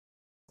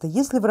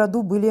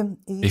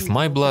If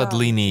my blood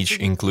lineage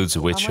includes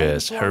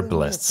witches,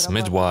 herbalists,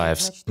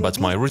 midwives, but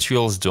my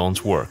rituals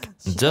don't work,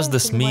 does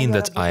this mean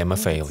that I am a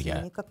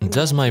failure?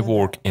 Does my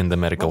work in the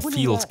medical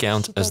field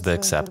count as the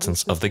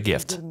acceptance of the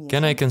gift?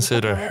 Can I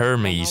consider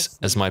Hermes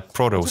as my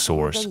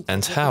proto-source,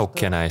 and how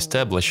can I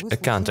establish a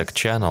contact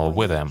channel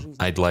with him?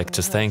 I'd like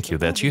to thank you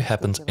that you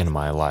happened in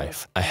my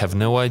life. I have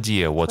no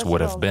idea what would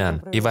have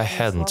been if I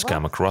hadn't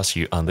come across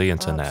you on the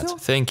internet.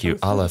 Thank you,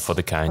 Allah, for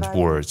the kind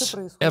words.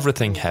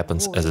 Everything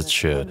happens as it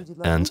should,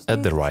 and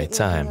at the right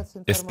time.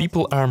 If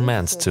people are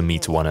meant to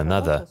meet one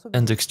another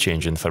and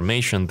exchange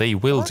information, they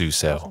will do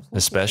so,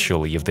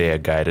 especially if they are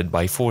guided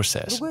by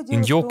forces.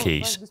 In your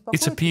case,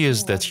 it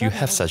appears that you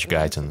have such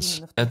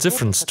guidance. A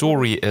different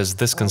story is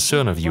this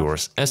concern of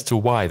yours as to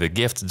why the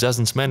gift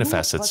doesn't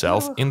manifest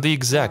itself in the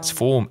exact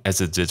form as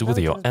it did with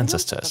your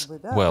ancestors.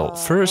 Well,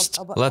 first,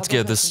 let's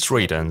get this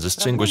straight and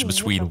distinguish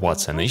between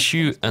what's an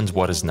issue and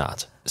what is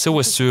not, so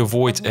as to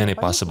avoid any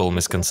possible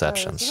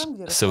misconceptions,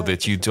 so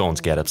that you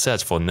don't get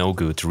upset for no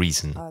good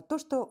reason.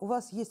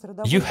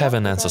 You have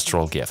an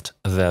ancestral gift,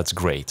 that's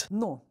great.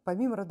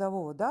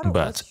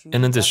 But,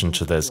 in addition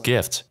to this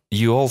gift,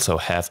 you also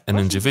have an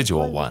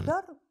individual one.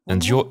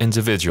 And your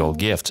individual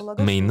gift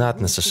may not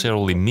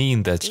necessarily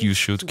mean that you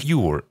should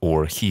cure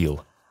or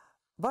heal.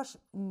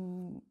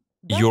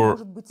 Your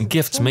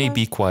gift may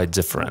be quite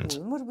different,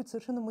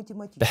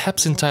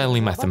 perhaps entirely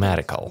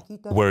mathematical,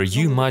 where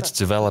you might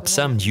develop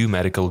some new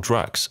medical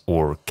drugs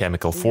or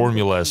chemical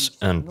formulas,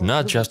 and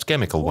not just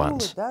chemical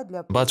ones.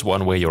 But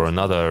one way or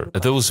another,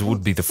 those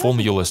would be the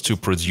formulas to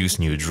produce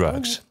new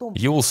drugs.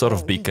 You will sort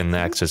of be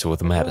connected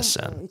with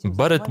medicine,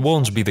 but it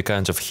won't be the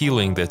kind of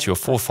healing that your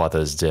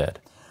forefathers did.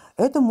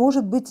 It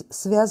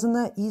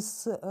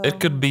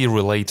could be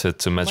related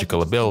to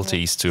magical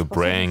abilities to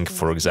bring,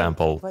 for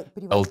example,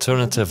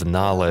 alternative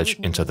knowledge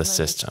into the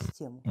system,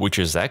 which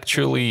is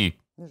actually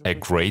a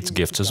great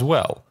gift as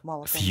well.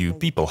 Few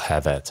people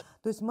have it.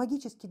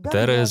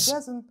 That is,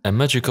 a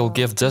magical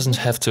gift doesn't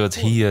have to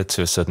adhere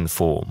to a certain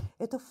form.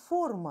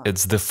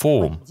 It's the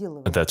form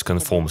that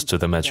conforms to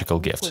the magical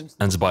gift,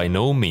 and by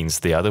no means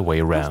the other way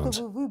around.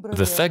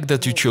 The fact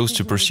that you chose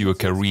to pursue a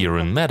career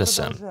in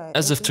medicine,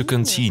 as if to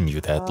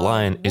continue that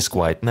line, is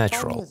quite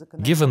natural,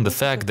 given the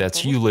fact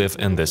that you live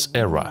in this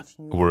era,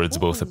 where it's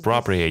both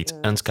appropriate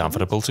and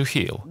comfortable to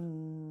heal.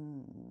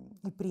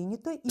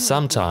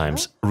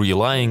 Sometimes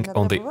relying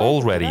on the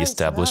already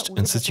established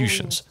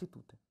institutions,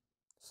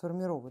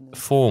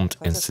 formed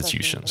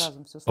institutions,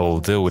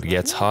 although it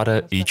gets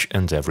harder each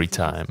and every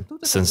time,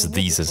 since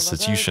these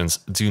institutions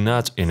do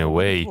not, in a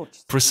way,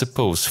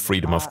 presuppose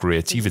freedom of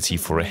creativity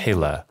for a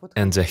healer,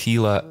 and a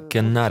healer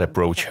cannot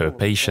approach her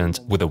patient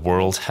with a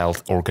World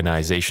Health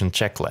Organization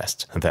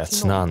checklist.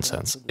 That's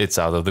nonsense. It's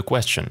out of the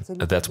question.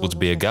 That would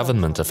be a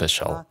government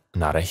official,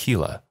 not a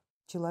healer.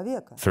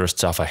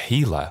 First off, a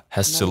healer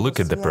has to look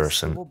at the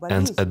person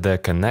and at their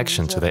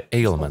connection to the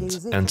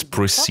ailment and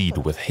proceed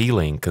with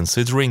healing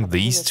considering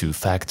these two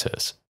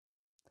factors.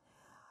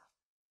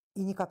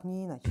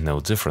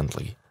 No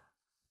differently.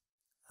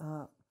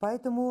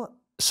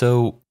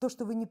 So,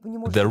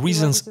 the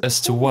reasons as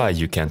to why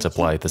you can't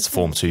apply this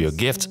form to your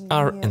gift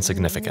are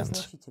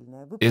insignificant.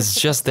 It's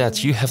just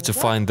that you have to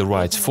find the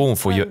right form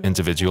for your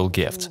individual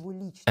gift,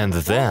 and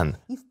then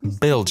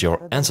build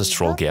your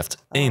ancestral gift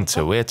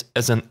into it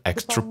as an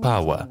extra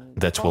power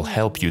that will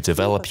help you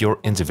develop your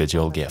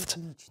individual gift.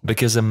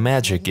 Because a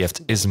magic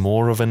gift is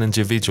more of an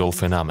individual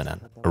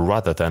phenomenon,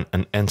 rather than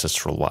an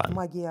ancestral one.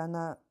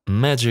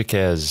 Magic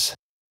is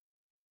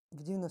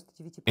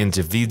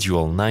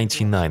individual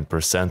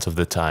 99% of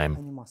the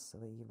time,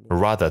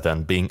 rather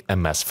than being a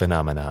mass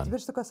phenomenon.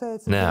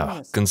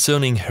 Now,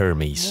 concerning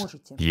Hermes,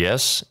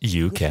 yes,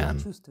 you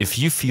can. If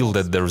you feel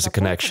that there is a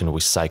connection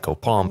with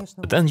psychopomp,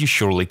 then you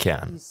surely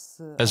can,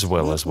 as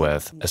well as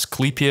with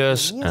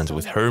Asclepius and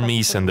with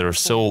Hermes and their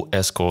soul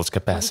escort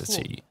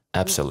capacity.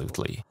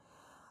 Absolutely.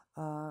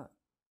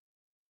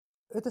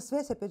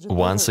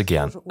 Once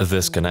again,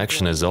 this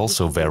connection is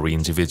also very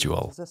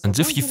individual, and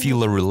if you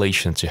feel a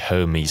relation to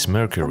Hermes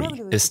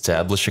Mercury,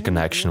 establish a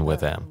connection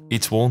with him.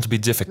 It won't be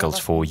difficult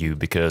for you,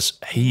 because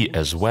he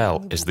as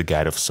well is the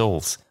guide of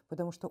souls,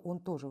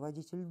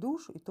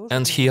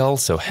 and he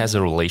also has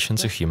a relation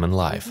to human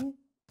life,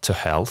 to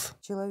health,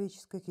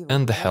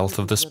 and the health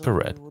of the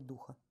spirit,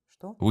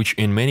 which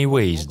in many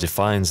ways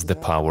defines the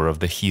power of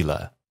the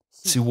healer.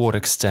 To what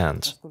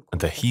extent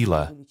the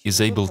healer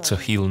is able to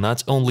heal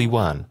not only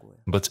one,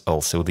 but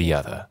also the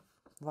other.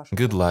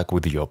 Good luck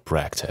with your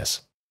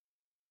practice.